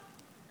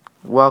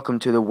Welcome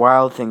to the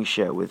Wild Things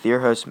Show with your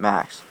host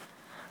Max.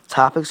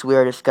 Topics we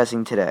are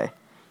discussing today: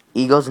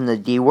 Eagles in the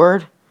D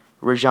word,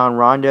 Rajon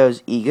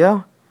Rondo's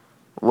ego,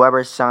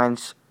 Weber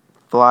signs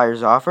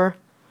Flyers offer,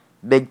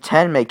 Big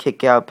Ten may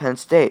kick out Penn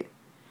State,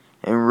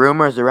 and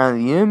rumors around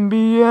the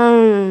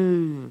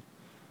NBA.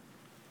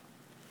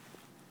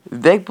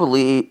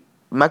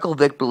 Michael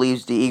Vick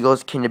believes the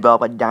Eagles can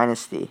develop a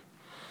dynasty.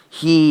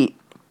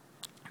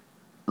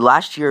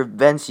 Last year,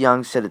 Vince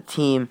Young said the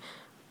team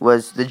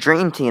was the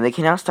dream team. They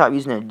cannot stop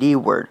using the D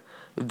word.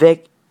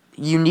 Vic,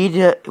 you need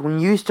to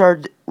when you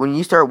start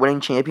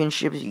winning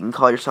championships, you can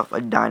call yourself a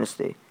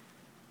dynasty.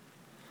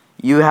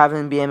 You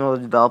haven't been able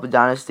to develop a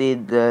dynasty.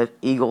 The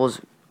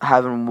Eagles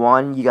haven't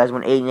won. You guys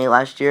won 8-8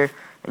 last year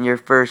in your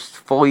first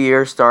full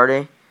year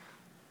starting.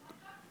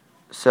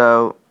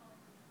 So,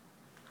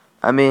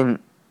 I mean,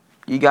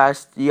 you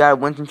gotta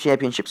win some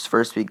championships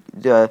first to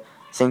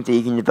think that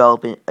you can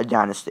develop a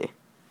dynasty.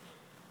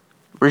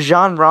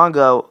 Rajon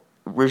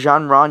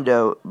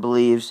Rondo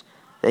believes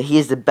that he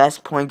is the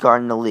best point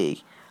guard in the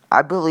league.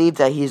 I believe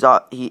that he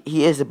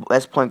is the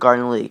best point guard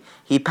in the league.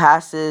 He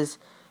passes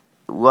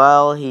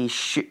well. He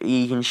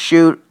can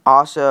shoot.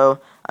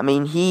 Also, I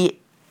mean, he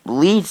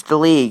leads the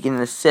league in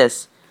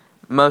assists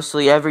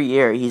mostly every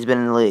year he's been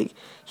in the league.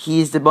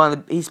 He's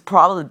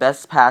probably the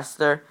best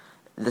passer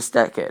this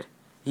decade.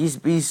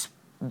 He's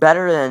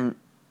better than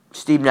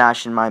Steve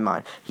Nash in my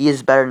mind. He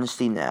is better than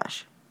Steve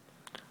Nash.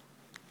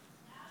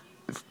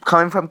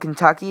 Coming from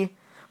Kentucky,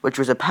 which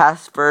was a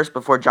pass first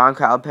before John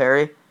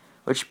Calipari,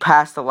 which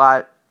passed a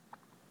lot,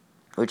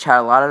 which had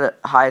a lot of the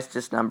high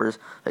assist numbers,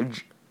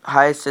 like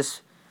high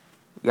assist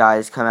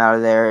guys come out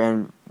of there,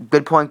 and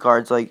good point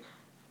guards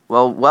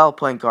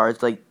point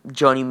guards like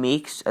Joni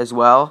Meeks as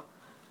well,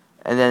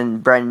 and then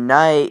Brandon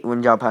Knight,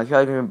 when John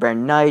Calipari,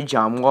 Brandon Knight,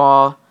 John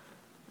Wall,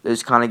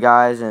 those kind of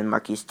guys, and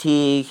Marquise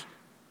Teague,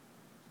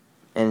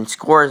 and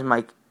scorers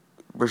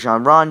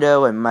Rajon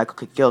Rondo and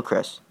Michael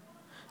Gilchrist.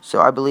 So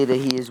I believe that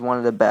he is one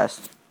of the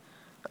best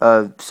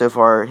of so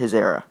far his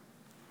era.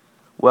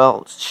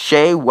 Well,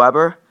 Shea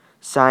Weber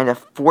signed a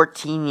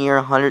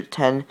 14-year,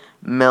 $110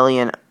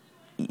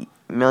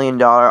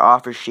 million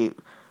offer sheet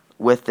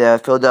with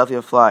the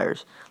Philadelphia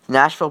Flyers. The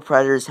Nashville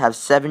Predators have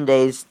 7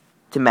 days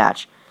to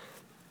match.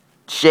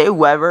 Shea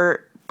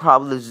Weber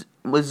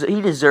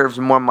he deserves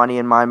more money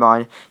in my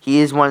mind.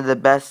 He is one of the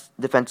best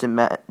defensive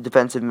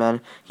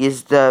men.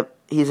 He's an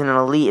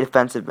elite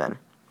defensive man.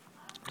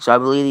 So I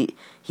believe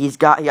he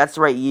got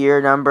the right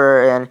year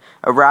number and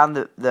around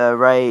the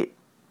right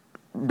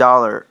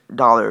dollar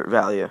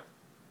value.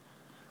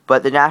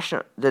 But the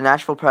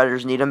Nashville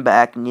Predators need him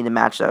back and need to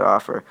match that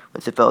offer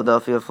with the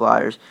Philadelphia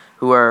Flyers,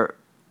 who are,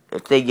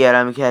 if they get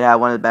him, can have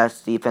one of the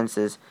best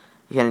defenses,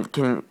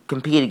 can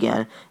compete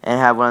again and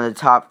have one of the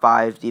top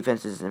 5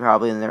 defenses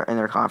probably in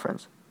their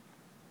conference.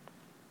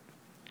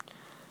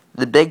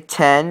 The Big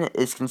Ten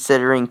is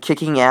considering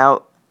kicking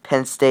out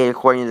Penn State,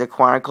 according to the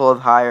Chronicle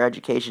of Higher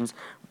Education's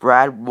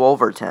Brad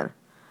Wolverton.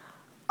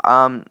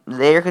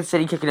 They are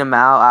considering kicking him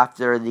out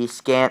after the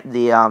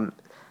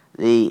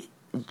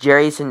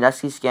Jerry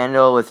Sandusky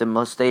scandal with the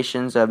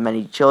molestations of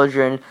many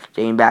children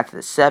dating back to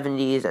the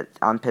 70s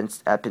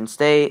at Penn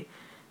State.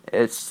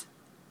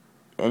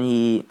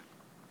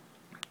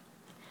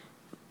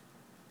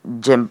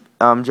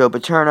 Joe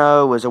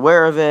Paterno was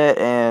aware of it,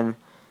 and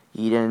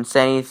he didn't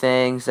say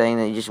anything, saying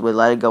that he just would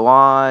let it go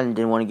on,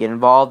 didn't want to get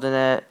involved in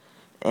it,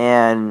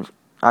 and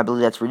I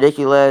believe that's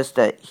ridiculous,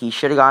 that he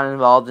should have gotten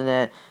involved in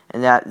it,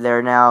 and that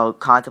they're now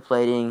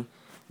contemplating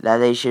that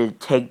they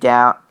should take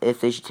down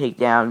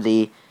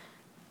the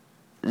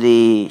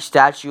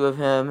statue of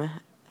him,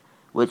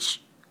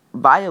 which,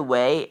 by the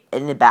way,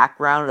 in the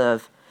background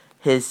of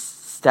his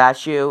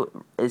statue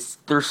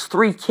there's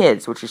 3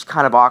 kids, which is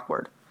kind of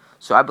awkward.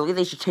 So I believe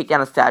they should take down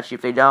the statue.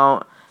 If they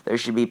don't, there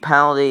should be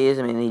penalties.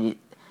 I mean,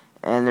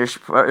 there's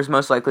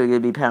most likely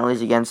going to be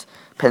penalties against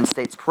Penn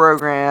State's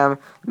program,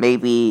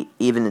 maybe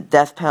even the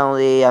death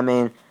penalty. I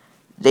mean,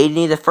 they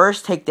need to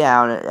first take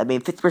down. I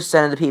mean,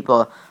 50% of the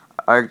people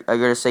are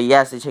going to say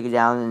yes, they take it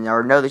down,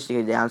 or no, they should take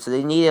it down. So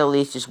they need to at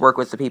least just work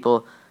with the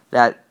people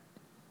that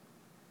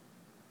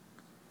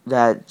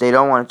they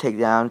don't want to take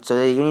down. So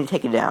they need to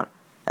take it down.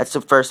 That's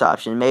the first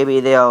option. Maybe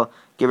they'll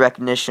get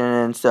recognition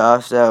and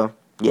stuff. So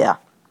yeah.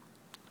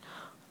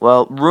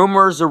 Well,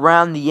 rumors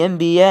around the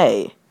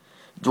NBA.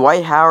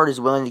 Dwight Howard is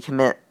willing to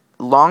commit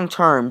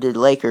long-term to the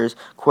Lakers,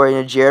 according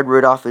to Jared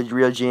Rudolph of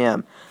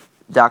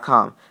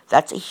RealGM.com.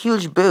 That's a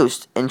huge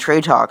boost in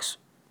trade talks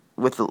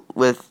with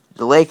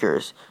the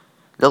Lakers.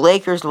 The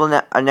Lakers will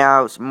now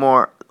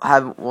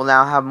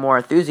have more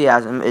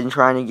enthusiasm in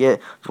trying to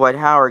get Dwight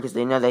Howard because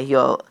they know that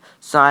he'll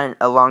sign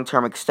a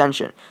long-term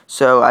extension.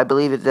 So I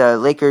believe that the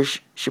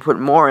Lakers should put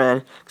more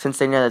in, since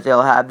they know that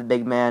they'll have the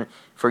big man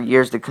for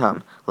years to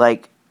come.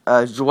 Like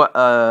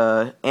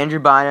Andrew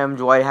Bynum,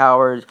 Dwight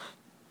Howard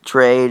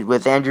trade,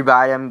 with Andrew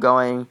Bynum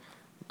going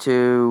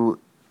to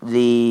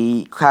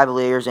the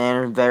Cavaliers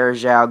and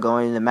Varejao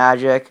going to the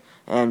Magic,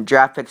 and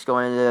draft picks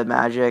going to the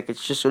Magic.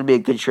 It's just going to be a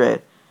good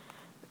trade.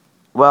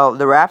 Well,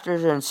 the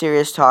Raptors are in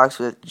serious talks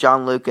with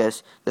John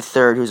Lucas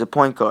III, who's a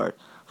point guard.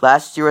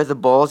 Last year with the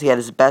Bulls, he had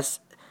his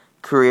best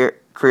career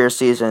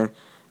season.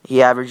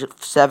 He averaged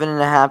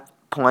 7.5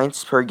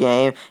 points per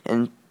game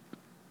and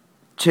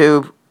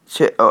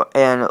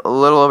and a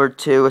little over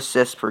 2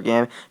 assists per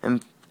game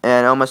and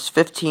almost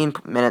 15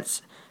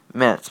 minutes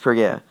per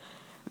game.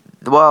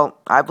 Well,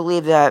 I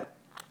believe that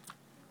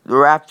the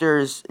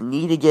Raptors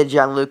need to get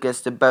John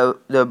Lucas to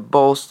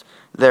bolster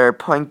their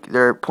point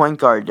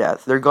guard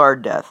depth, their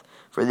guard depth,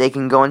 for they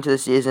can go into the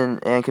season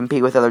and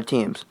compete with other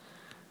teams.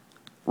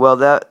 Well,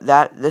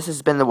 this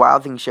has been the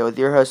Wild Thing Show with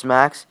your host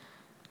Max.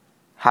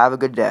 Have a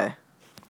good day.